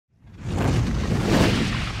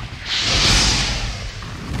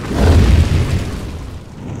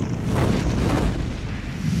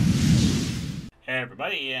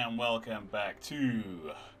everybody, and welcome back to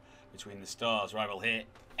Between the Stars. Rival here,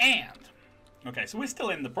 and okay, so we're still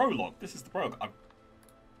in the prologue. This is the prologue.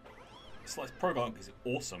 This prologue is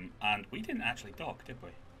awesome, and we didn't actually dock, did we?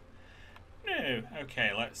 No. Okay,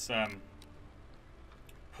 let's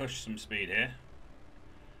push some speed here,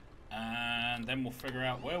 and then we'll figure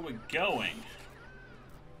out where we're going.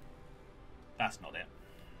 That's not it.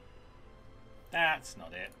 That's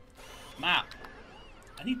not it. Map.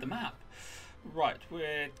 I need the map. Right,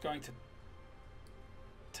 we're going to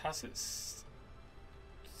Tacit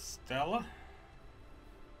Stella.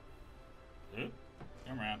 Oop,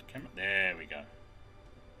 come around, come. There we go.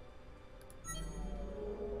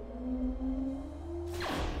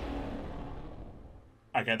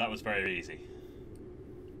 Okay, that was very easy.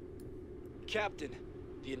 Captain,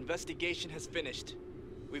 the investigation has finished.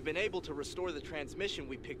 We've been able to restore the transmission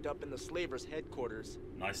we picked up in the slavers' headquarters.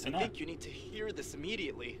 Nice to know. I think you need to hear this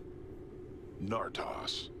immediately.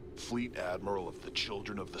 Nartos, Fleet Admiral of the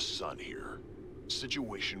Children of the Sun here.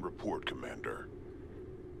 Situation report, Commander.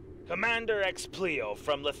 Commander Explio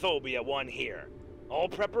from Lithobia 1 here. All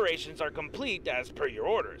preparations are complete as per your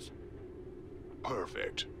orders.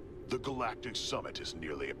 Perfect. The Galactic Summit is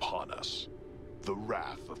nearly upon us. The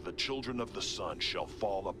wrath of the Children of the Sun shall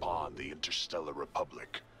fall upon the Interstellar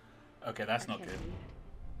Republic. Okay, that's not good.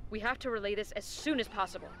 We have to relay this as soon as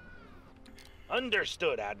possible.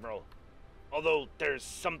 Understood, Admiral. Although there's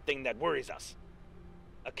something that worries us.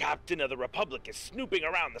 A captain of the Republic is snooping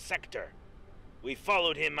around the sector. We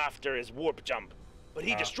followed him after his warp jump, but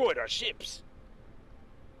he destroyed our ships.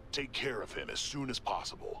 Take care of him as soon as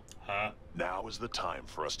possible. Huh? Now is the time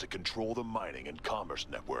for us to control the mining and commerce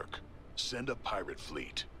network. Send a pirate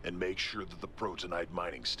fleet, and make sure that the Protonite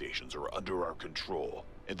mining stations are under our control,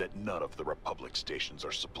 and that none of the Republic stations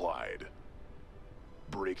are supplied.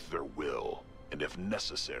 Break their will, and if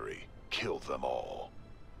necessary, kill them all.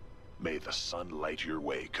 May the sun light your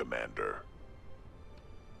way, Commander.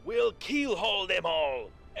 We'll keelhaul them all!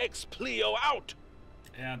 Explio out!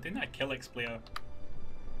 Yeah, didn't I kill Explio?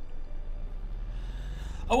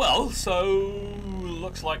 Oh well, so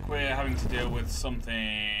looks like we're having to deal with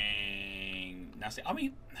something nasty. I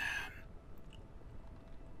mean,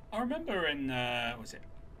 I remember in, what was it?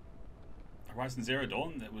 Horizon Zero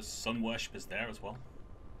Dawn, there was sun worshippers there as well.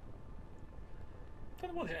 I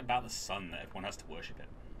don't know what it is about the sun that everyone has to worship it.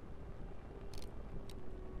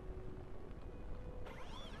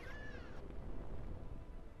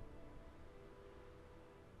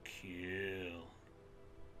 Cool.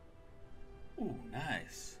 Ooh,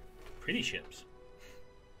 nice. Pretty ships.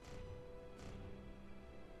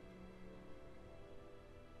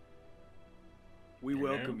 We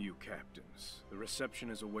welcome you, captains. The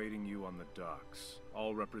reception is awaiting you on the docks.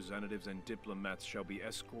 All representatives and diplomats shall be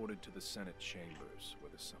escorted to the Senate chambers,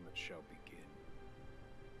 where the summit shall begin.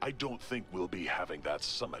 I don't think we'll be having that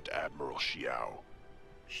summit, Admiral Xiao.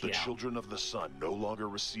 The Children of the Sun no longer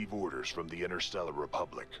receive orders from the Interstellar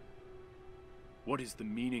Republic. What is the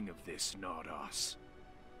meaning of this, Nardos?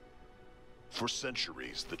 For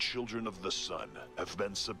centuries, the Children of the Sun have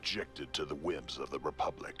been subjected to the whims of the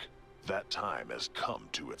Republic. That time has come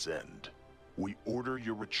to its end. We order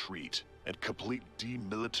your retreat and complete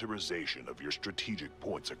demilitarization of your strategic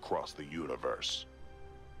points across the universe.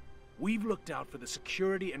 We've looked out for the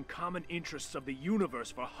security and common interests of the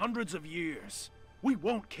universe for hundreds of years. We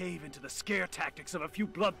won't cave into the scare tactics of a few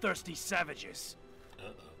bloodthirsty savages.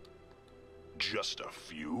 Just a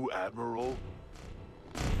few, Admiral?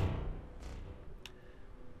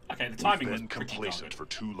 Okay, the timing was We've been pretty complacent for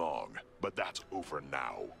too long, but that's over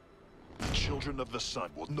now. The Children of the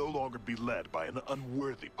Sun will no longer be led by an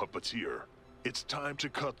unworthy puppeteer. It's time to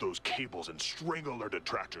cut those cables and strangle our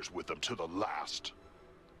detractors with them to the last.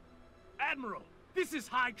 Admiral, this is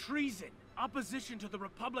high treason. Opposition to the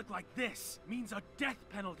Republic like this means a death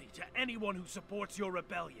penalty to anyone who supports your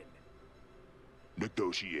rebellion.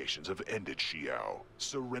 Negotiations have ended, Xiao.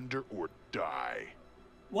 Surrender or die.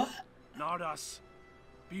 What? Nardos,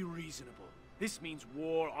 be reasonable. This means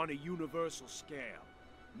war on a universal scale.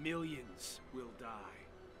 Millions will die.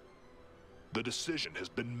 The decision has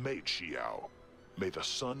been made, Xiao. May the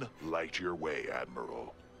sun light your way,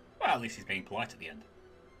 Admiral. Well, at least he's being polite at the end.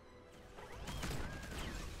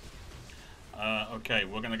 Okay,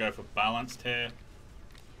 we're gonna go for balanced here.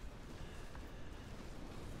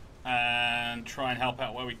 And try and help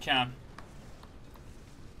out where we can.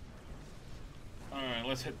 Alright,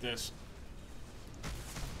 let's hit this.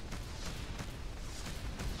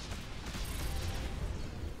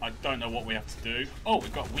 I don't know what we have to do. Oh,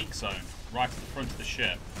 we've got weak zone right at the front of the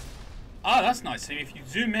ship. Oh, that's nice. See, if you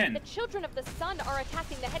zoom in. The Children of the Sun are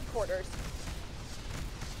attacking the headquarters.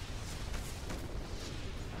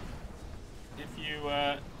 you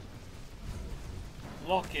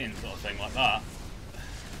lock in sort of thing like that,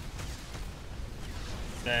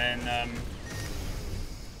 then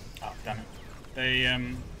oh damn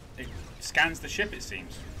it, it scans the ship, it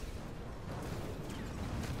seems.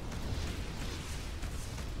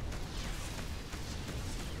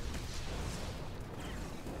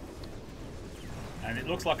 And it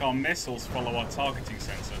looks like our missiles follow our targeting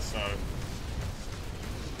sensor, so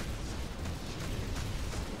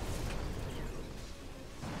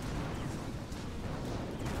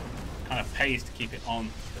kind of pays to keep it on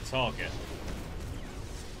the target.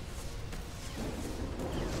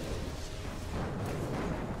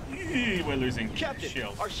 We're losing Captain,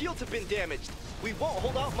 shield. our shields have been damaged. We won't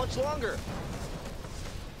hold out much longer.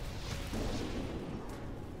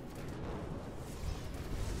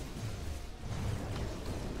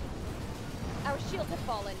 Our shields have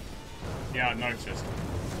fallen. Yeah, I noticed.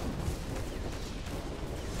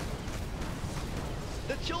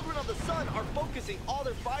 The children of the sun are focusing all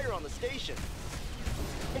their fire on the station.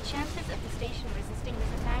 The chances of the station resisting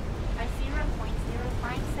this attack are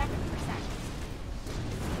 0.057%.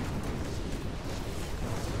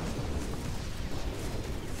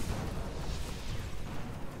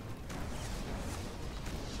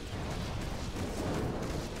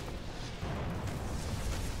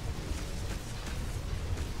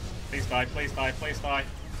 Please die, please die, please die.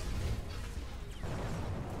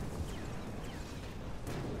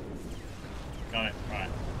 Got it,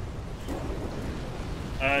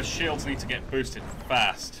 right. Shields need to get boosted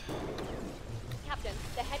fast. Captain,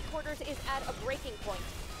 the headquarters is at a breaking point.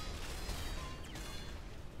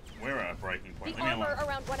 We're at a breaking point. The armor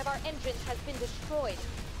around one of our engines has been destroyed.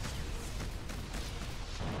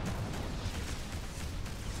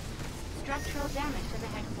 Structural damage to the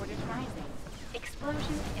headquarters rising.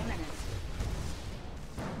 Explosion imminent.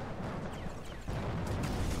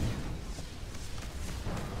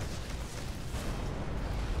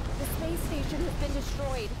 The space station has been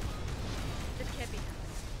destroyed. This can't be happening.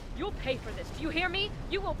 You'll pay for this. Do you hear me?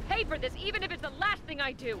 You will pay for this, even if it's the last thing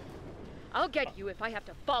I do. I'll get you if I have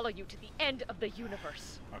to follow you to the end of the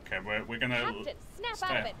universe. Okay, we're gonna... Captain, snap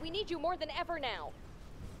out of it. We need you more than ever now.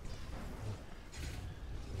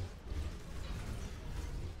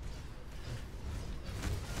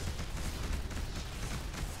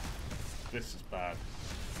 This is bad.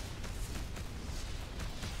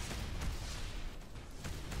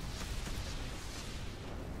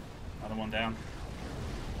 Another one down.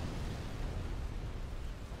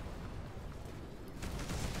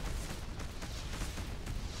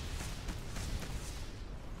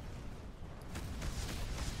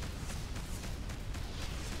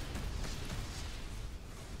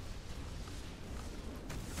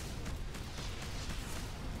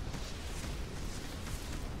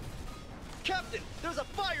 Captain, there's a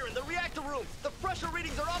fire in the reactor room. The pressure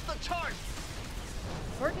readings are off the charts.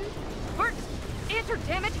 Burton? Burton! Answer,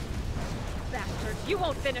 damn it! Bastard, you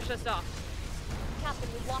won't finish us off. Captain,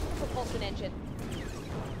 we've lost the propulsion engine.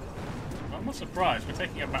 I'm not surprised. We're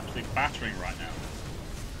taking a absolute battering right now.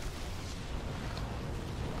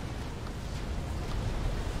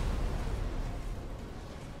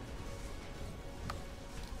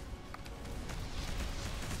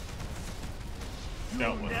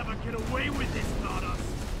 You'll never get away with this, Stardust!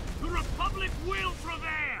 The Republic will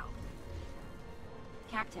prevail!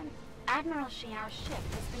 Captain, Admiral Xiao's ship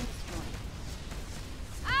has been destroyed.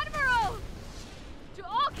 Admiral! To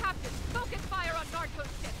all captains, focus fire on Narco's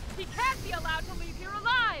ship. He can't be allowed to leave here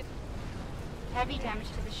alive! Heavy damage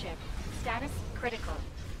to the ship. Status critical.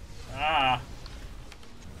 Ah.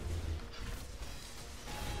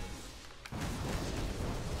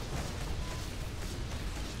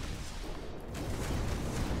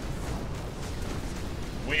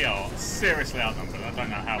 We are seriously outnumbered. I don't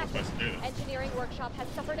know how we're supposed to do this. Engineering workshop has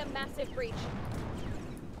suffered a massive breach.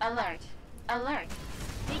 Alert. Alert.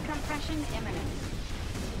 Decompression imminent.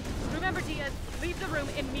 Remember, Diaz, leave the room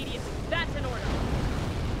immediately. That's an order.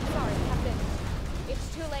 Sorry, Captain.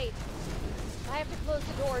 It's too late. I have to close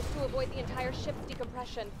the doors to avoid the entire ship's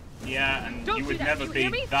decompression. Yeah, and Don't you would do that. never You be hear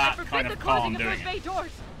me? that I forbid kind the of closing calm of doing those bay it.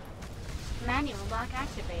 doors. Manual lock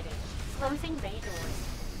activated. Closing bay doors.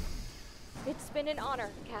 It's been an honor,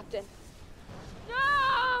 Captain.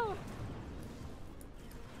 No!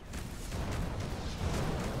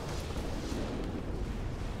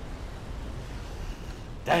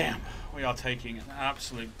 Damn, we are taking an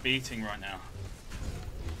absolute beating right now.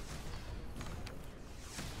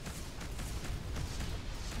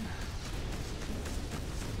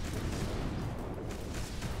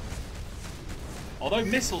 Although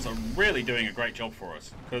missiles are really doing a great job for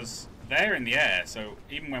us, because they're in the air, so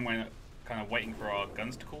even when we're kind of waiting for our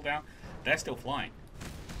guns to cool down, They're still flying.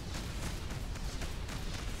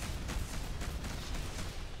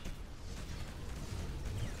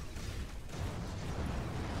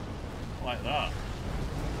 Like that.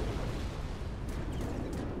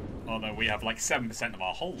 Although we have like 7% of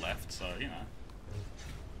our hull left, so you know.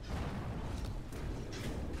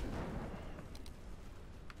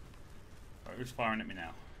 Right, who's firing at me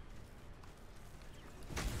now?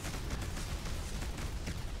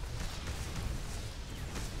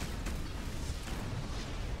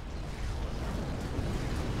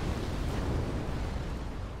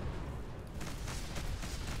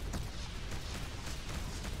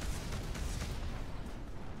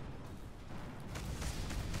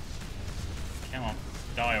 Come on,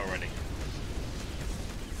 die already.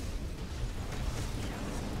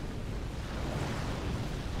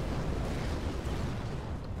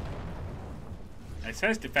 It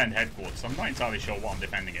says defend headquarters, so I'm not entirely sure what I'm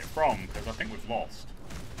defending it from, because I think we've lost.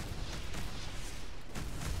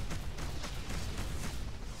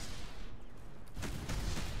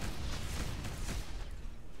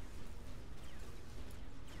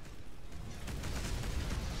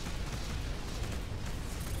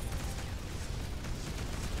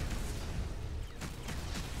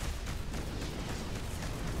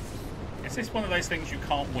 Is this one of those things you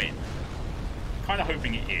can't win? I'm kind of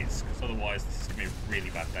hoping it is, because otherwise this is going to be a really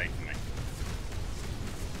bad day for me.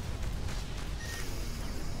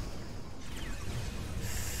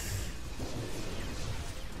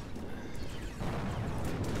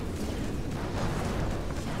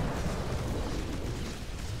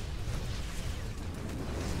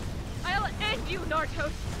 I'll end you,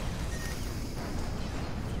 Nartos!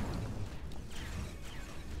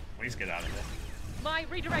 Please get out of here. My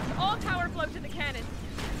redirect all power flow to the cannon.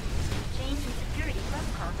 Change in security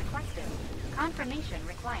protocol requested. Confirmation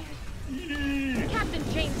required. Captain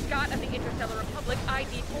James Scott of the Interstellar Republic,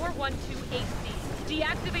 ID 412AC.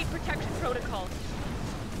 Deactivate protection protocols.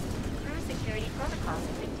 Crew security protocols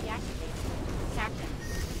have been deactivated. Captain,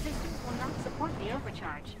 the systems will not support the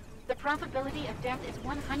overcharge. The probability of death is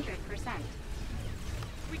 100%.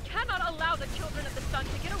 We cannot allow the children of the sun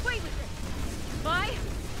to get away with it. My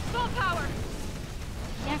full power.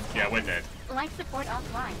 Yes, Yeah, Captain. we're dead. Life support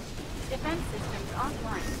offline. Defense systems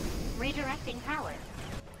offline. Redirecting power.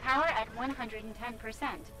 Power at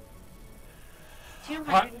 110%.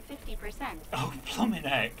 250%. Oh, plumbing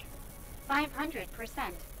heck.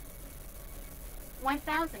 500%.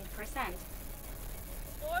 1000%.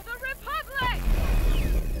 For the Republic!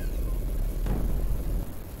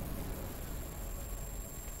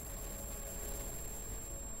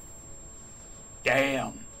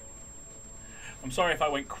 Damn. I'm sorry if I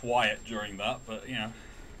went quiet during that, but you know.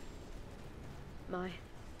 My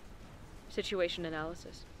situation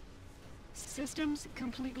analysis. Systems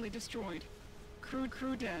completely destroyed.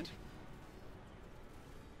 Crew dead.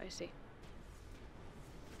 I see.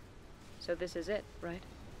 So this is it, right?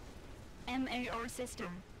 MAR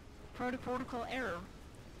system. Protocol error.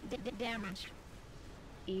 Damaged.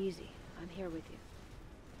 Easy. I'm here with you.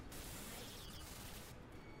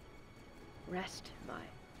 Rest, Mai.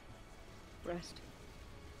 Rest.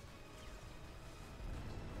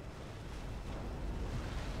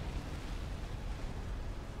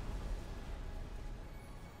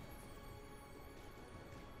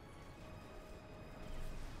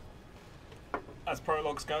 As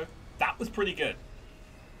prologues go, that was pretty good.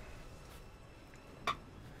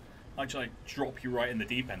 Actually, like, drop you right in the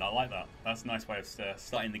deep end. I like that. That's a nice way of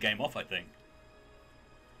starting the game off, I think.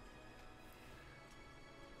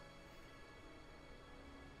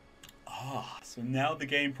 Ah, so now the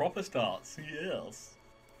game proper starts. Yes.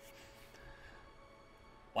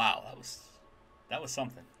 Wow, that was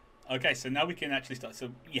something. Okay, so now we can actually start.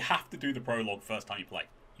 So you have to do the prologue first time you play.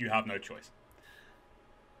 You have no choice.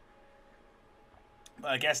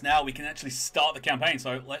 But I guess now we can actually start the campaign.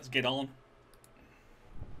 So let's get on.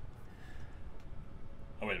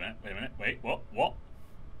 Oh, wait a minute. Wait, what?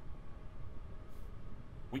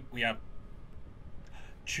 We have...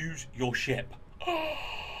 Choose your ship.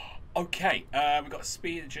 Okay, we've got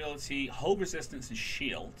speed, agility, hull resistance, and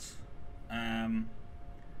shields.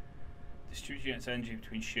 Distribute units energy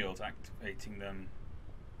between shields, activating them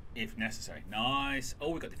if necessary. Nice. Oh,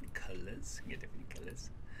 we've got different colours. We can get different colours.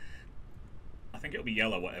 I think it'll be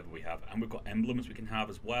yellow, whatever we have. And we've got emblems we can have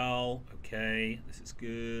as well. Okay, this is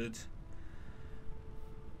good.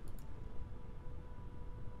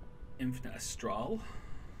 Infinite Astral.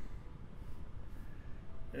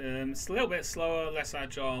 It's a little bit slower, less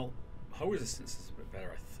agile. Hull resistance is a bit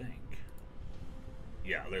better, I think.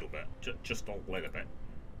 Yeah, a little bit. Just a little bit.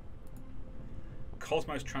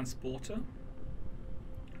 Cosmos Transporter.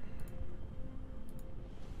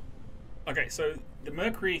 Okay, so the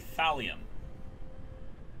Mercury Thallium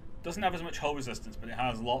doesn't have as much hull resistance, but it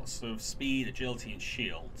has lots of speed, agility, and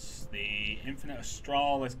shields. The Infinite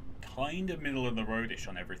Astral is kind of middle of the roadish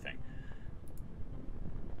on everything.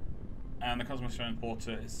 And the Cosmos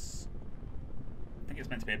Transporter is, I think it's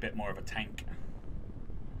meant to be a bit more of a tank.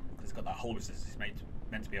 Because it's got that hull resistance. It's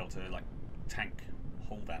meant to be able to like tank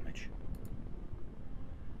hull damage.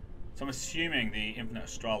 So I'm assuming the Infinite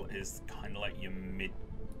Astral is kind of like your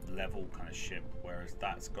mid-level kind of ship, whereas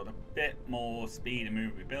that's got a bit more speed and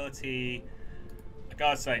movability. I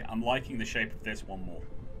gotta say, I'm liking the shape of this one more.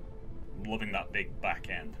 I'm loving that big back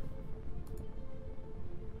end.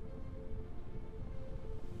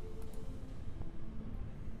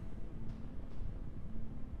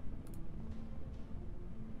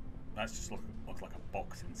 That's just looks like a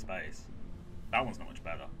box in space. That one's not much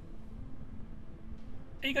better.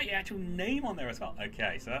 And you got your actual name on there as well.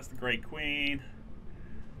 Okay, so that's the Great Queen.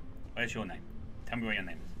 Where's your name? Tell me what your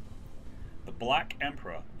name is. The Black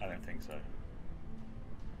Emperor? I don't think so.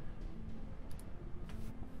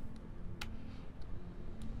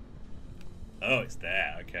 Oh, it's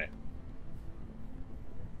there. Okay.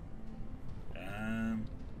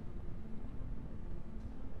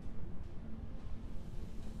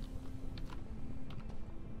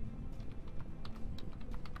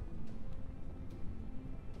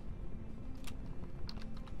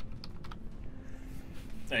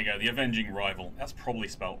 There you go, the Avenging Rival. That's probably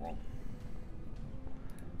spelt wrong.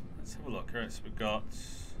 Let's have a look. Right, so we've got...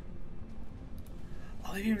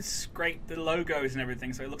 Oh, they've even scraped the logos and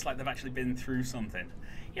everything, so it looks like they've actually been through something.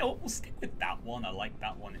 Yeah, we'll stick with that one. I like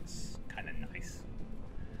that one. It's kind of nice.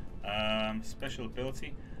 Special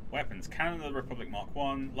ability. Weapons. Cannon of the Republic Mark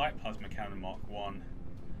 1, Light Plasma Cannon Mark 1,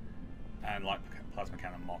 and Light Plasma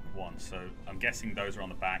Cannon Mark 1. So I'm guessing those are on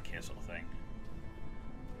the back here, sort of thing.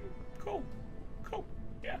 Cool. Cool.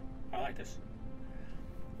 Yeah, I like this.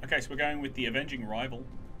 Okay, so we're going with the Avenging Rival.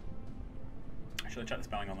 Should I check the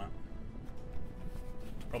spelling on that?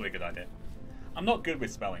 Probably a good idea. I'm not good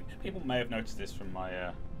with spelling. People may have noticed this from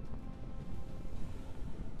my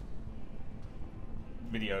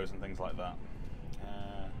videos and things like that.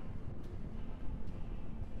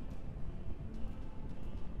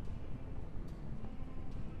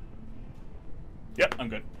 Yep, I'm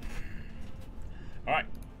good. Alright.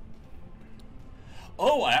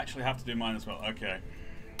 Oh, I actually have to do mine as well. Okay.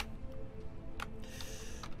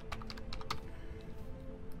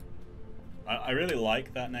 I really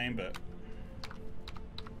like that name, but...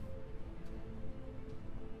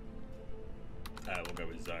 we'll go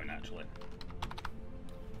with Zone, actually.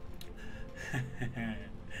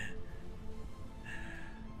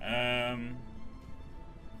 I'm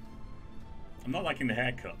not liking the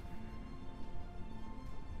haircut.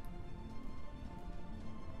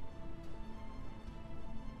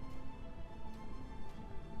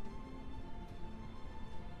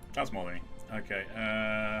 That's more than me. Okay,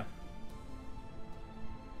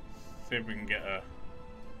 see if we can get a...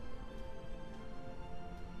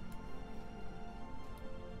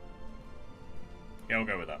 Yeah, we'll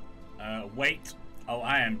go with that. Weight. Oh,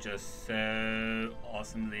 I am just so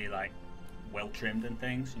awesomely, like, well trimmed and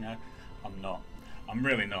things, you know? I'm not. I'm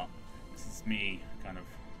really not. This is me kind of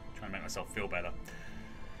trying to make myself feel better.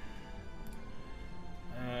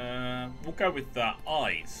 We'll go with the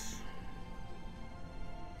eyes.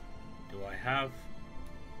 Do I have...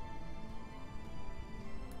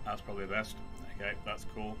 That's probably the best. Okay, that's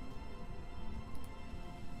cool.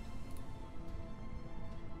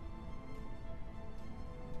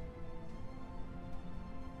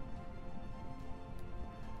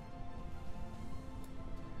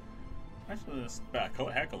 Actually, it's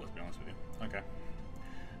better hair colour, to be honest with you. Okay.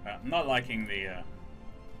 I'm not liking the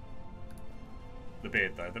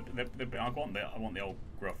beard though. I want the old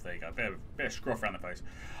gruff. There you go. Bit of scruff around the face.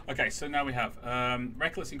 Okay, so now we have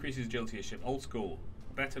reckless increases agility of ship. Old school,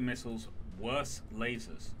 better missiles, worse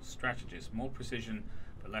lasers, strategies, more precision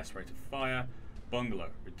but less rate of fire. Bungalow,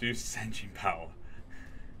 reduced engine power.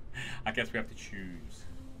 I guess we have to choose.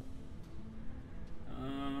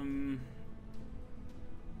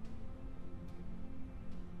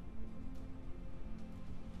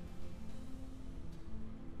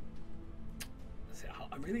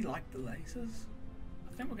 I really like the lasers.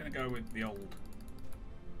 I think we're going to go with the old,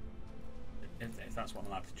 if that's what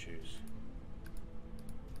I'm allowed to choose.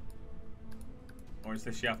 Or is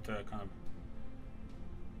this you have to kind of...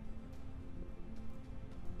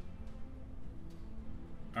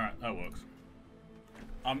 Alright, that works.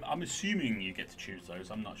 I'm assuming you get to choose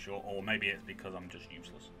those, I'm not sure. Or maybe it's because I'm just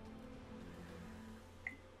useless.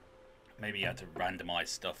 Maybe you had to randomize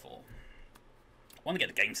stuff, or... I want to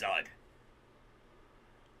get the game started.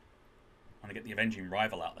 want to get the avenging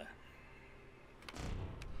rival out there.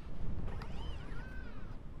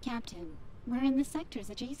 Captain, we're in the sectors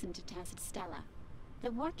adjacent to Tacit Stella.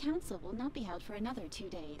 The War Council will not be held for another 2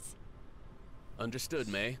 days. Understood,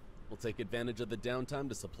 May. We'll take advantage of the downtime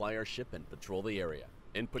to supply our ship and patrol the area.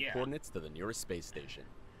 Input coordinates to the nearest space station.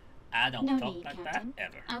 I don't No talk need, like Captain. that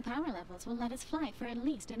ever. Our power levels will let us fly for at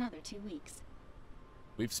least another 2 weeks.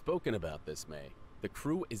 We've spoken about this, May. The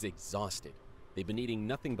crew is exhausted. They've been eating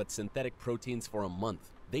nothing but synthetic proteins for a month.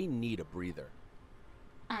 They need a breather.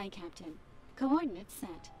 Aye, Captain. Coordinates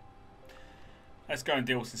set. Let's go and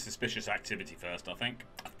deal with some suspicious activity first, I think.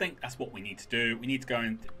 I think that's what we need to do. We need to go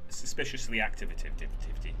and suspiciously activity.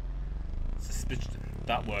 Suspicious.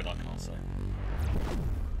 That word I can't say.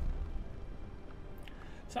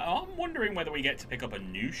 So I'm wondering whether we get to pick up a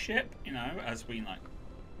new ship, you know, as we like...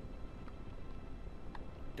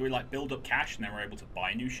 Do we like build up cash and then we're able to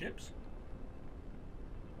buy new ships?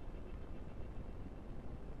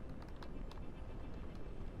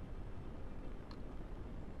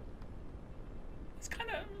 It's kind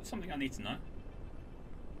of something I need to know.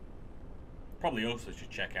 Probably also should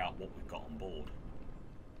check out what we've got on board.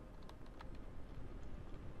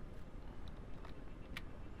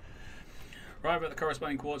 Arrive at the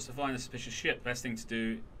corresponding coordinates to find a suspicious ship. Best thing to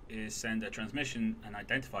do is send a transmission and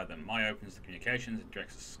identify them. My opens the communications and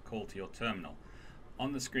directs a call to your terminal.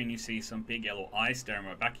 On the screen you see some big yellow eyes staring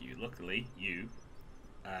right back at you. Luckily, you,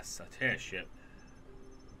 a Satir ship.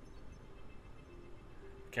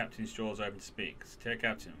 Captain's jaws open to speak. Satir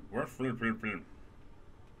Captain.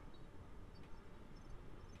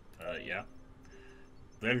 Yeah.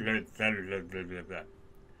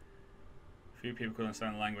 Few people could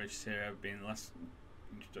understand the language. Syria being the last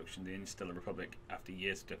introduction to the Interstellar Republic after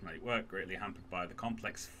years of diplomatic work, greatly hampered by the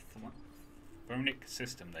complex phonic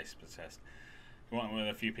system they possessed. You weren't one of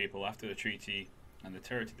the few people after the treaty and the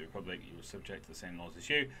territory of the Republic. You were subject to the same laws as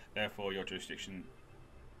you. Therefore, your jurisdiction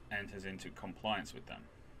enters into compliance with them.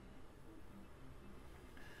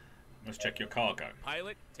 Let's check your cargo.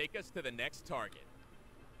 Pilot, take us to the next target.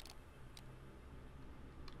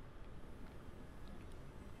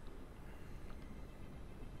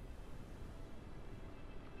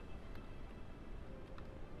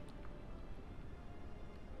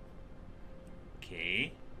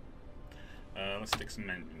 Okay. Let's stick some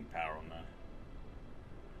engine power on there.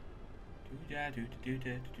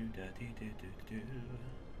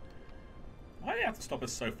 Why do they have to stop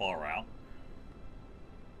us so far out?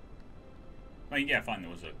 I mean, yeah, fine, there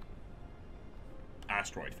was a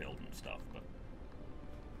asteroid field and stuff, but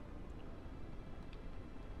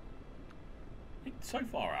it's so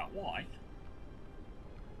far out, why?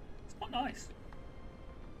 It's not nice.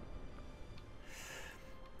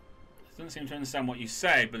 Doesn't seem to understand what you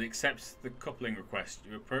say, but accepts the coupling request.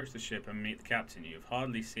 You approach the ship and meet the captain. You have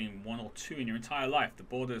hardly seen one or two in your entire life. The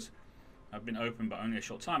borders have been opened but only a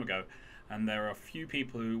short time ago, and there are few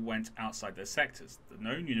people who went outside their sectors. The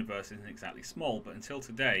known universe isn't exactly small, but until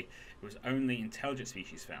today, it was only intelligent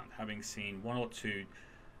species found. Having seen one or two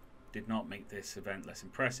did not make this event less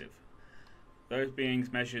impressive. Those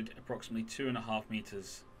beings measured approximately 2.5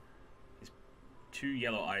 meters. His two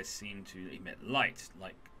yellow eyes seem to emit light,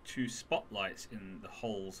 like two spotlights in the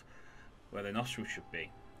holes where the nostrils should be.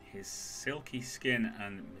 His silky skin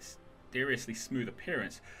and mysteriously smooth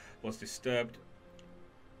appearance was disturbed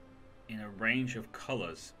in a range of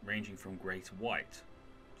colours ranging from grey to white.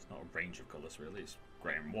 It's not a range of colours really, it's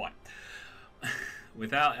grey and white.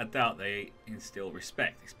 Without a doubt they instill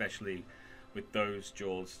respect, especially with those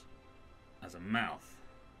jaws as a mouth.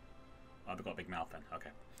 Oh, they've got a big mouth then, okay.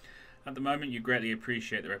 At the moment you greatly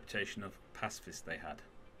appreciate the reputation of pacifists they had.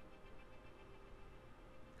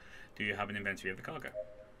 Do you have an inventory of the cargo?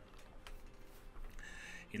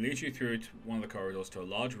 He leads you through to one of the corridors to a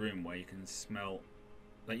large room where you can smell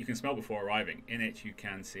before arriving. In it you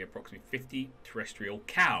can see approximately 50 terrestrial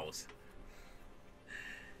cows.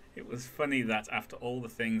 It was funny that after all the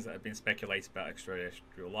things that had been speculated about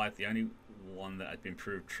extraterrestrial life, the only one that had been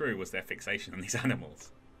proved true was their fixation on these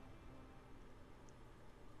animals.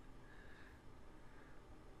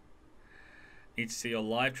 Need to see your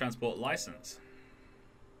live transport license.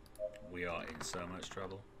 We are in so much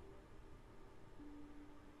trouble.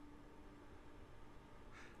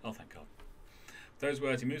 Oh, thank God. With those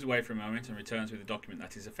words, he moves away for a moment and returns with a document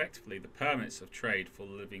that is effectively the permits of trade for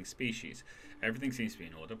living species. Everything seems to be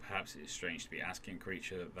in order. Perhaps it is strange to be asking a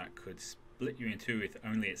creature that could split you in two with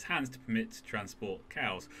only its hands to permit to transport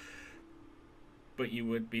cows. But you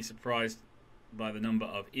would be surprised by the number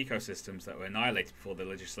of ecosystems that were annihilated before the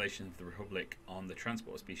legislation of the Republic on the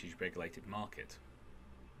transport of species regulated market.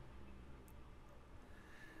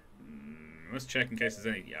 Let's check in case there's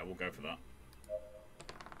any... Yeah, we'll go for that.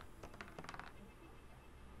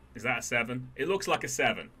 Is that a 7? It looks like a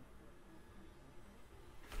 7.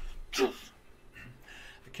 The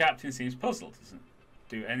captain seems puzzled. Doesn't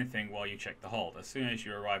do anything while you check the hold. As soon as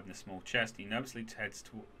you arrive in a small chest, he nervously heads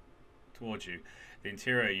towards you. The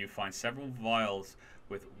interior, you find several vials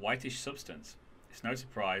with whitish substance. It's no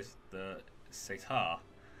surprise the Setar,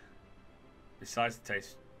 besides the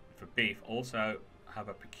taste for beef, also have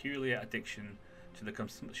a peculiar addiction to the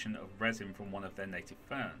consumption of resin from one of their native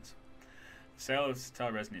ferns. The sale of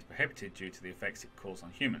Setar resin is prohibited due to the effects it causes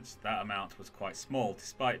on humans. That amount was quite small,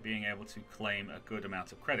 despite being able to claim a good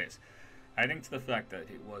amount of credits. Adding to the fact that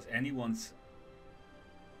it was anyone's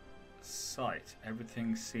site,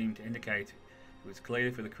 everything seemed to indicate it was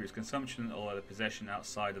clearly for the crew's consumption, although the possession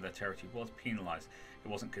outside of their territory was penalised. It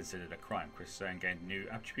wasn't considered a crime. Chris Zane gained a new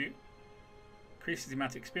attribute. Increases the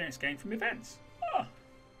amount of experience gained from events. Ah.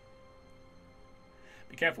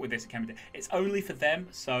 Be careful with this, it can be. It's only for them,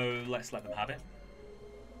 so let's let them have it.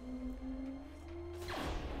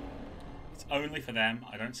 It's only for them.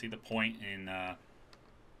 I don't see the point in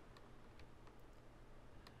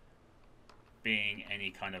being any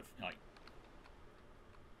kind of like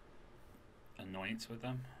annoyance with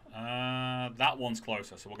them. That one's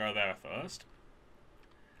closer, so we'll go there first.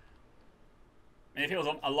 And if it was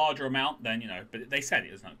a larger amount, then, you know, but they said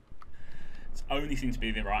it was no. It only seems to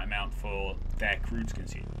be the right amount for their crew to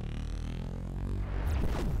consume.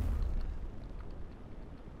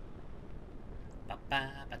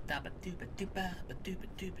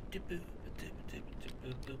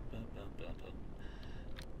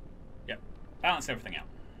 Yep, balance everything out.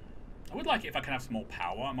 I would like it if I can have some more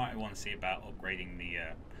power. I might want to see about upgrading the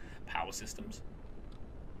power systems.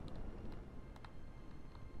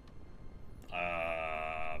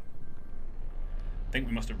 I think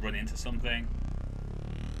we must have run into something.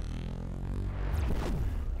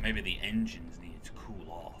 Or maybe the engines needed to cool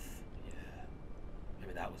off. Yeah,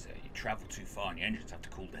 maybe that was it. You travel too far and your engines have to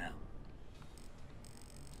cool down.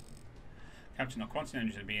 Captain, our quantum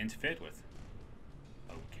engines are being interfered with.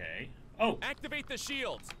 Okay. Oh! Activate the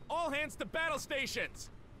shields! All hands to battle stations!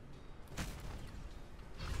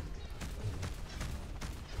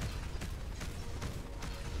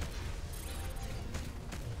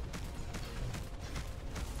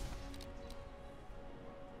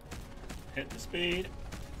 Hit the speed.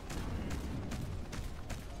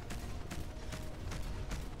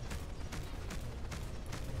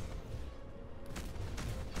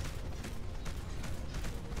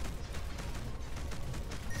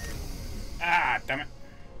 Ah, damn it.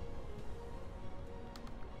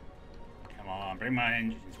 Come on, bring my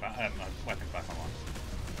engines back, my weapons back online.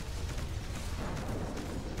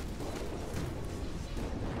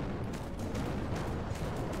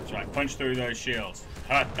 That's right, punch through those shields.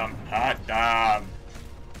 Hurt them, hurt them.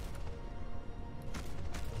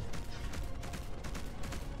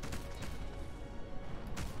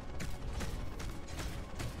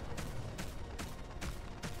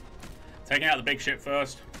 Taking out the big ship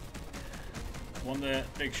first. Want the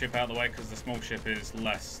big ship out of the way because the small ship is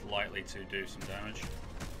less likely to do some damage.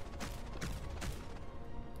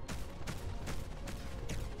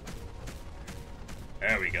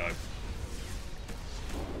 There we go.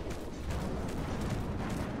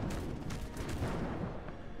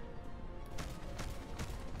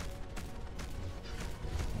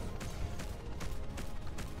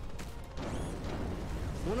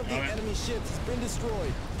 One of the enemy ships has been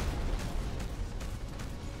destroyed.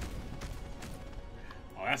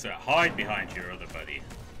 Oh, that's it. Hide behind your other buddy.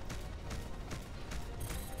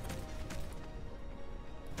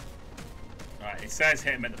 Right, it says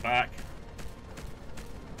hit him at the back.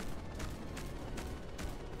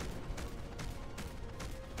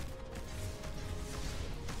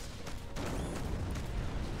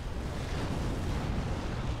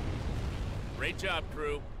 Great job,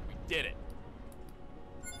 crew. We did it.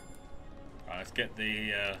 Alright, let's get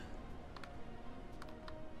the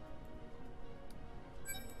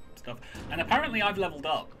stuff. And apparently I've leveled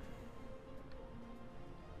up.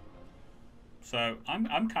 So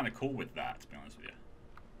I'm kind of cool with that, to be honest with you.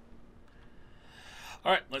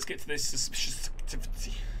 Alright, let's get to this suspicious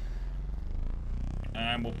activity.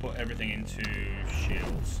 And we'll put everything into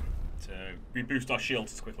shields to reboost our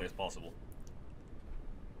shields as quickly as possible.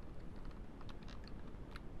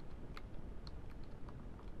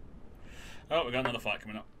 Oh, we got another fight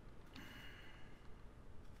coming up.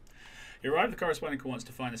 You arrive at the corresponding coordinates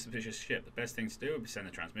to find a suspicious ship. The best thing to do would be send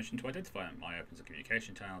a transmission to identify them. My opens a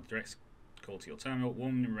communication channel, directs call to your terminal.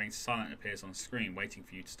 Woman remains silent and appears on the screen, waiting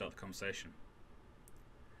for you to start the conversation.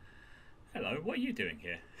 Hello, what are you doing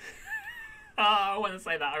here? Oh, I want to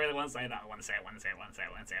say that. I really want to say that. I want to say it. I want to say it. I want to say it.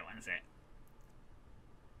 I want to say it. I want to say it.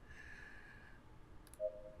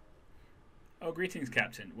 Oh, greetings,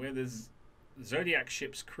 Captain. We're the Zodiac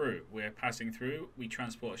ship's crew. We're passing through. We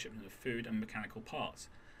transport a shipment of food and mechanical parts.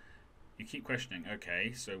 You keep questioning.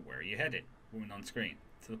 Okay, so where are you headed? Woman on screen.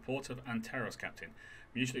 To the port of Anteros, Captain.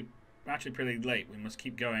 We're actually pretty late. We must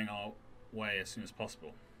keep going our way as soon as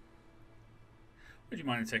possible. Would you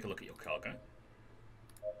mind to take a look at your cargo?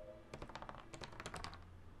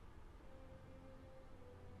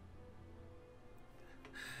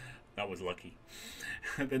 That was lucky.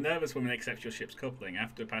 The nervous woman accepts your ship's coupling.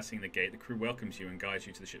 After passing the gate, the crew welcomes you and guides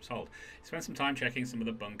you to the ship's hold. You spend some time checking some of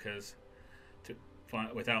the bunkers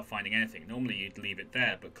without finding anything. Normally you'd leave it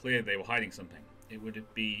there, but clearly they were hiding something. It would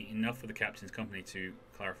be enough for the captain's company to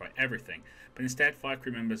clarify everything, but instead 5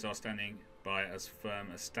 crew members are standing by as firm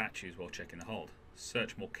as statues while checking the hold.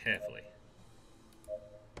 Search more carefully.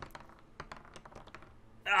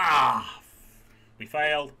 Ah! We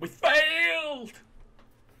failed! We failed!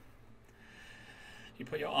 You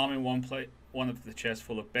put your arm in one of the chests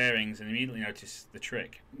full of bearings and immediately notice the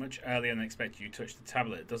trick. Much earlier than expected, you touch the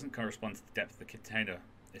tablet. It doesn't correspond to the depth of the container.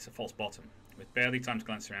 It's a false bottom. With barely time to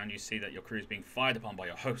glance around, you see that your crew is being fired upon by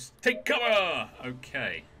your host. Take cover!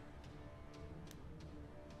 Okay.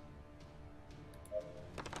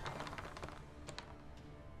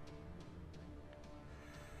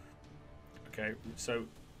 Okay, so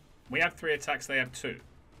we have 3 attacks, they have 2.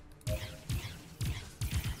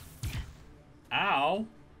 Ow!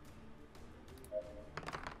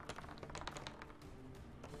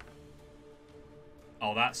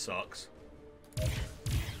 Oh, that sucks.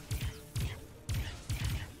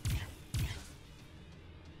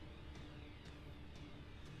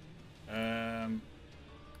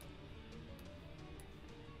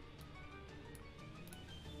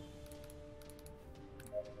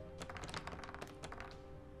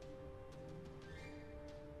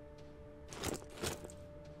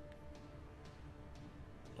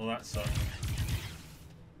 Well, that sucks.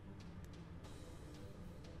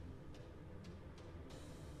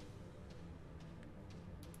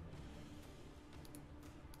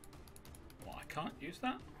 Well, I can't use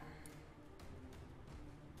that?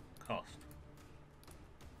 Cost.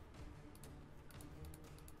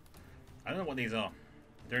 I don't know what these are.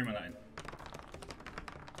 Doing my nothing.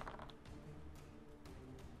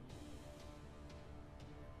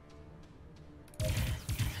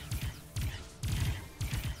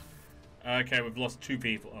 Okay, we've lost 2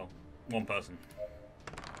 people. Oh, 1 person.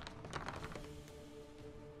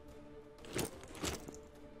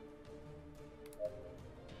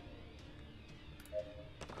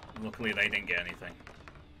 Luckily, they didn't get anything.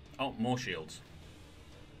 Oh, more shields.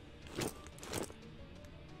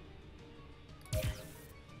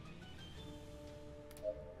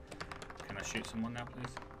 Can I shoot someone now,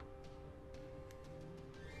 please?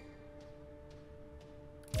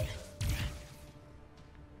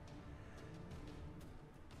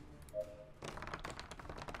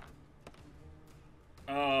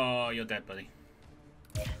 Oh, you're dead, buddy.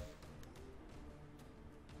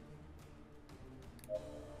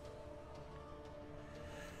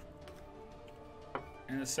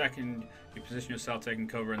 In a second, you position yourself, taking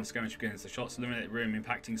cover, and the skirmish begins. The shots illuminate the room,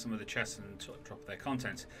 impacting some of the chests and drop their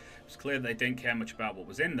contents. It's clear they didn't care much about what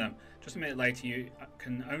was in them. Just a minute later, you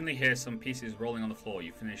can only hear some pieces rolling on the floor.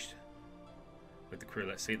 You finished with the crew.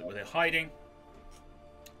 Let's see that where they're hiding.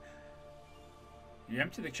 You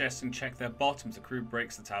empty the chests and check their bottoms. The crew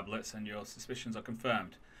breaks the tablets, and your suspicions are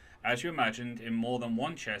confirmed. As you imagined, in more than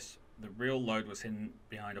one chest, the real load was hidden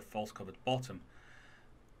behind a false covered bottom,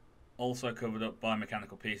 also covered up by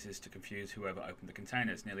mechanical pieces to confuse whoever opened the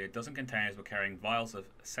containers. Nearly a dozen containers were carrying vials of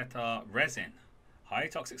setar resin, highly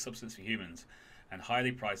toxic substance for humans, and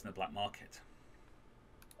highly prized in the black market.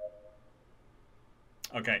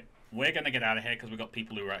 Okay, we're going to get out of here because we've got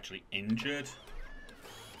people who are actually injured.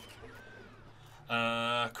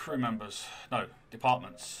 Crew members. No,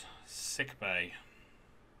 departments. Sick bay.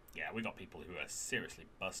 Yeah, we got people who are seriously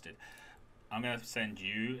busted. I'm going to send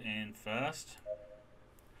you in first,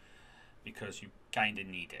 because you kind of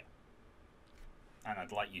need it. And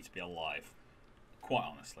I'd like you to be alive. Quite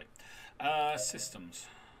honestly. Systems.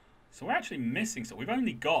 So we're actually missing stuff. We've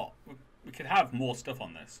only got... We could have more stuff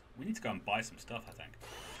on this. We need to go and buy some stuff, I think.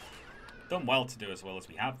 Done well to do as well as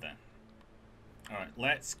we have then. Alright,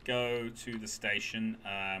 let's go to the station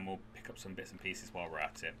and we'll pick up some bits and pieces while we're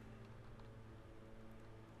at it.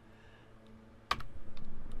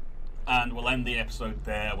 And we'll end the episode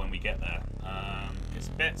there when we get there. Get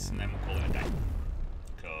some bits and then we'll call it a day.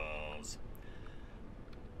 Because...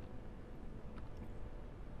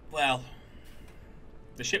 well,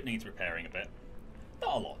 the ship needs repairing a bit.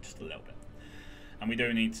 Not a lot, just a little bit. And we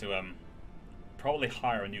do need to probably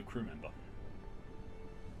hire a new crew member.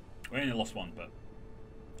 We only lost one, but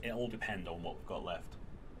it'll all depend on what we've got left.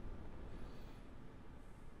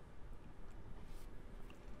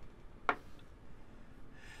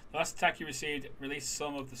 The last attack you received released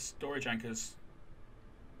some of the storage anchors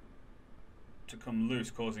to come loose,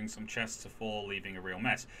 causing some chests to fall, leaving a real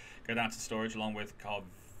mess. Go down to storage along with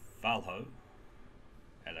Carvalho.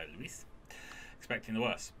 Hello, Luis. Expecting the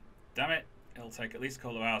worst. Damn it, it'll take at least a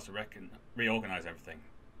couple of hours to reorganize everything.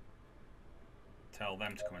 Tell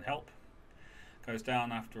them to come and help. Goes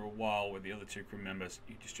down after a while with the other 2 crew members.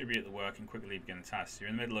 You distribute the work and quickly begin the task. You're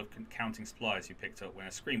in the middle of counting supplies you picked up when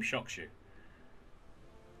a scream shocks you.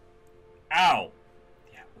 Ow!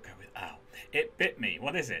 Yeah, we'll go with ow. It bit me.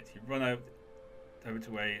 What is it? You run over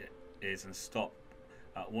to where it is and stop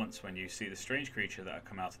at once when you see the strange creature that had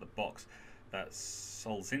come out of the box that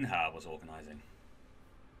Solzinha was organizing.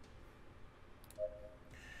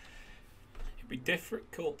 It'd be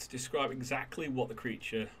difficult to describe exactly what the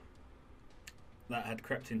creature that had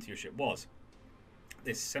crept into your ship was.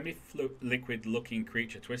 This semi-liquid looking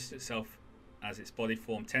creature twisted itself as its body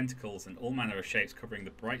formed tentacles and all manner of shapes covering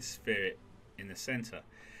the bright sphere in the center.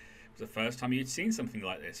 It was the first time you'd seen something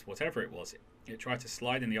like this. Whatever it was, it tried to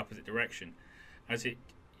slide in the opposite direction as it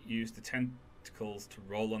used the tentacles to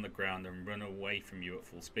roll on the ground and run away from you at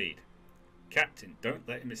full speed. Captain, don't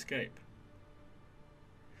let him escape.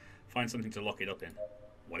 Find something to lock it up in.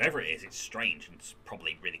 Whatever it is, it's strange and it's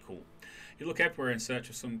probably really cool. You look everywhere in search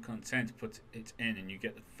of some content to put it in, and you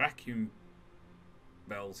get the vacuum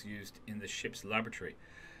bells used in the ship's laboratory.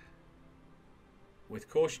 With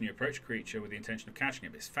caution, you approach the creature with the intention of catching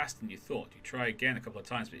it, but it's faster than you thought. You try again a couple of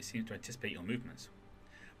times, but it seems to anticipate your movements.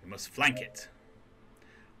 We must flank it.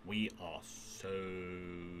 We are so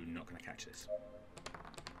not going to catch this.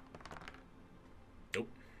 Nope.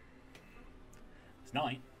 It's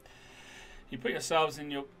 9. You put yourselves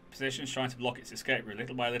in your positions trying to block its escape route.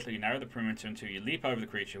 Little by little, you narrow the perimeter until you leap over the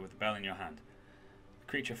creature with the bell in your hand. The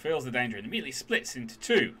creature feels the danger and immediately splits into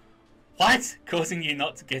 2. What? Causing you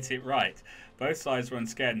not to get it right. Both sides run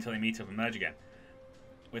scared until they meet up and merge again.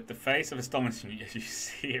 With the face of astonishment, you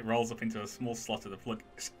see it rolls up into a small slot of the plug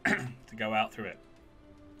to go out through it.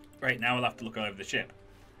 Great, now we'll have to look over the ship.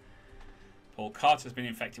 Paul Carter's been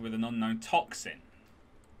infected with an unknown toxin.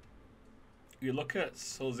 You look at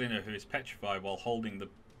Solzina, who is petrified while holding the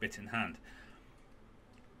bit in hand.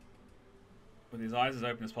 With his eyes as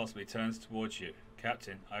open as possible, he turns towards you.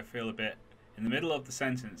 Captain, I feel a bit... In the middle of the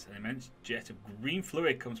sentence, an immense jet of green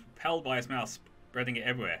fluid comes propelled by his mouth, spreading it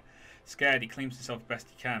everywhere. Scared, he cleans himself as best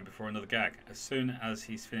he can before another gag. As soon as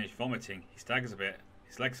he's finished vomiting, he staggers a bit.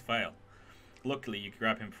 His legs fail. Luckily, you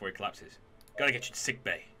grab him before he collapses. Gotta get you to sick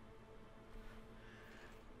bay.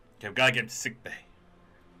 Okay, we've gotta get him to sick bay.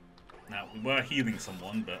 Now, we were healing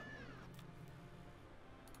someone, but...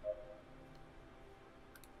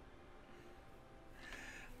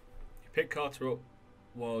 You pick Carter up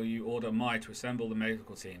while you order Mai to assemble the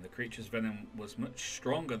medical team. The creature's venom was much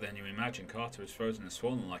stronger than you imagined. Carter was frozen and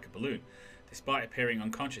swollen like a balloon. Despite appearing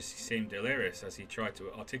unconscious, he seemed delirious as he tried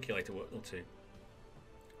to articulate a word or two.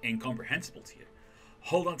 Incomprehensible to you.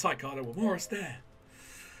 Hold on tight, Carter, we're almost there.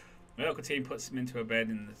 The medical team puts him into a bed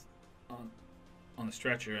on the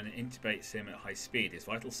stretcher and intubates him at high speed. His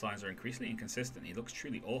vital signs are increasingly inconsistent. He looks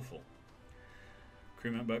truly awful.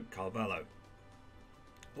 Crew member Carvalho.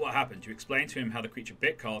 What happened? You explained to him how the creature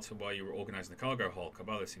bit Carter while you were organising the cargo hold.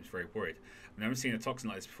 Carvalho seems very worried. I've never seen a toxin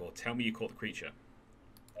like this before. Tell me you caught the creature.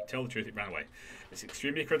 You tell the truth, it ran away. It's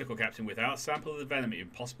extremely critical, Captain. Without a sample of the venom, it's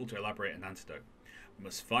impossible to elaborate an antidote. We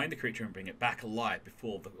must find the creature and bring it back alive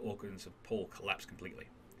before the organs of Paul collapse completely.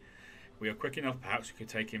 If we are quick enough, perhaps we could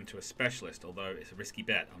take him to a specialist, although it's a risky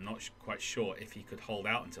bet. I'm not quite sure if he could hold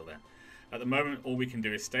out until then. At the moment, all we can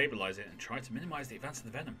do is stabilise it and try to minimise the advance of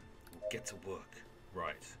the venom. We'll get to work.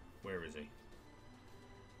 Right. Where is he?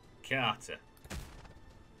 Carter.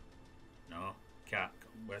 No. Cat.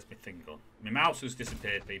 Where's my thing gone? My mouse has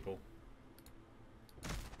disappeared, people.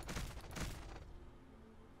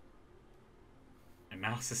 My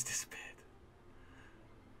mouse has disappeared.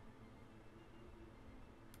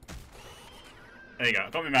 There you go. I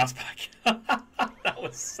got my mouse back. That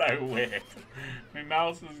was so weird. My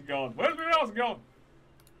mouse is gone. Where's my mouse gone?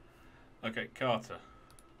 Okay, Carter.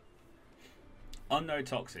 Unknown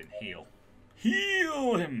toxin. Heal.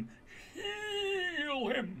 Heal him. Heal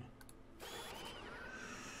him.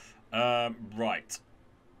 Right.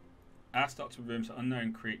 Ask Dr. Rooms,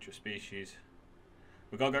 unknown creature species.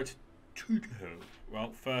 We're going to go to Tudo.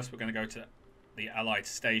 Well, first we're going to go to the Allied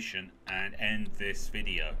station and end this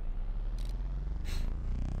video.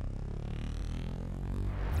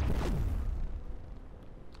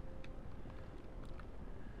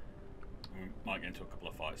 Might get into a couple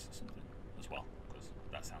of fights or something as well, because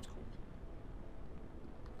that sounds cool.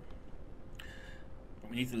 But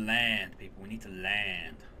we need to land, people. We need to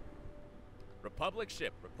land. Republic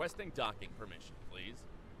ship requesting docking permission, please.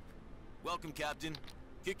 Welcome, Captain.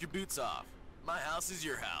 Kick your boots off. My house is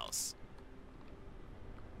your house.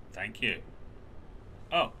 Thank you.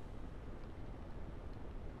 Oh.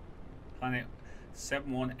 Planet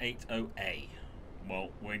 7180A. Well,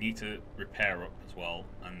 we need to repair up as well,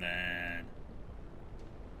 and then...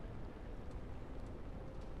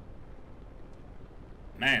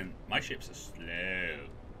 Man, my ships are slow.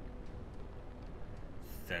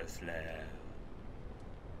 So slow.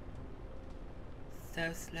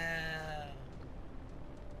 So slow.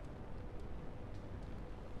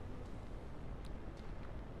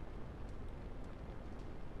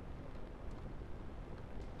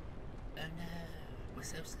 Oh no, we're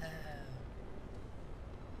so slow.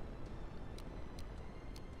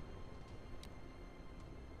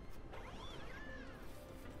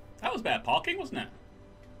 That was bad parking, wasn't it?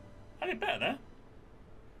 I did better there.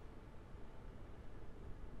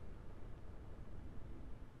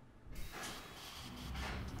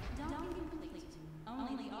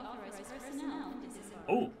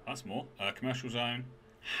 Oh, that's more. Commercial zone,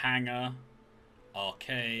 hangar,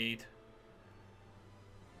 arcade,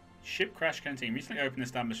 ship crash canteen. Recently opened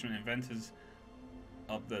establishment. Inventors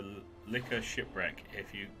of the liquor shipwreck.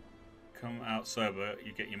 If you come out sober,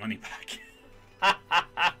 you get your money back.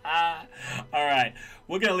 All right,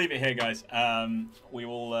 we're gonna leave it here, guys. We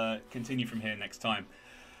will continue from here next time.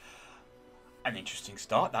 An interesting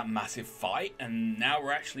start, that massive fight, and now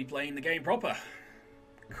we're actually playing the game proper.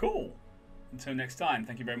 Cool. Until next time,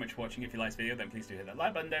 thank you very much for watching. If you liked this video, then please do hit that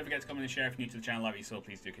like button. Don't forget to comment and share. If you're new to the channel, like you saw,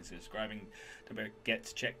 please do consider subscribing. Don't forget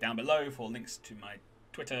to check down below for links to my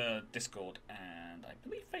Twitter, Discord, and I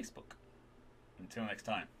believe Facebook. Until next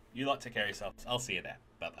time, you lot take care of yourselves. I'll see you there.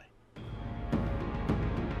 Bye bye.